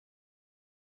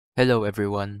Hello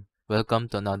everyone, welcome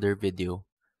to another video.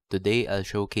 Today I'll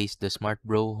showcase the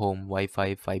SmartBro Home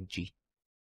Wi-Fi 5G.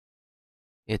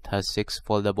 It has 6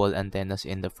 foldable antennas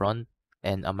in the front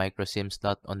and a micro SIM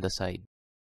slot on the side.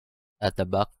 At the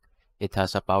back, it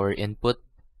has a power input,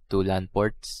 2 LAN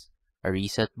ports, a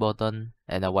reset button,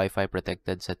 and a Wi-Fi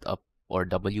protected setup or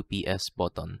WPS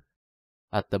button.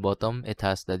 At the bottom, it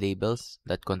has the labels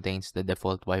that contains the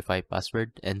default Wi-Fi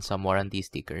password and some warranty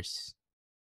stickers.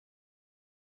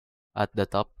 At the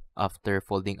top, after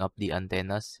folding up the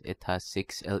antennas, it has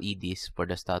 6 LEDs for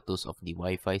the status of the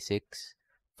Wi-Fi 6,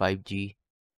 5G,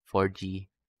 4G,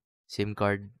 SIM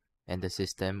card, and the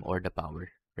system or the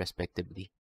power,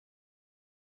 respectively.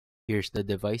 Here's the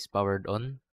device powered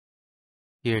on.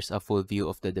 Here's a full view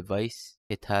of the device.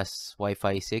 It has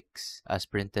Wi-Fi 6 as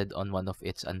printed on one of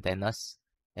its antennas,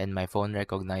 and my phone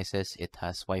recognizes it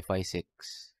has Wi-Fi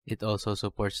 6. It also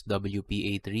supports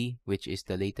WPA3, which is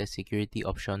the latest security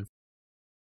option.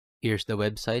 Here's the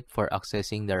website for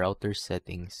accessing the router's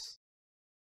settings.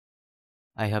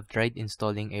 I have tried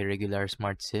installing a regular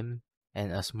Smart SIM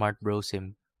and a SmartBro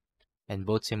SIM, and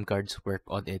both SIM cards work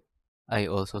on it. I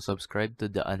also subscribe to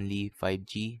the Unli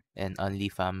 5G and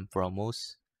Unli Fam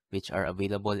promos, which are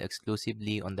available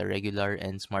exclusively on the regular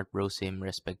and SmartBro SIM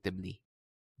respectively.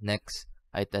 Next,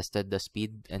 I tested the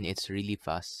speed and it's really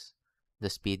fast. The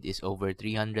speed is over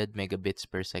 300 megabits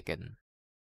per second.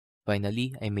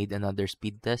 Finally, I made another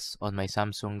speed test on my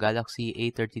Samsung Galaxy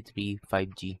A33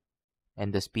 5G,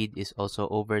 and the speed is also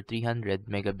over 300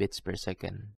 megabits per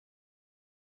second.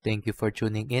 Thank you for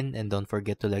tuning in, and don't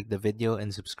forget to like the video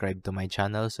and subscribe to my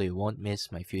channel so you won't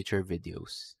miss my future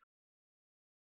videos.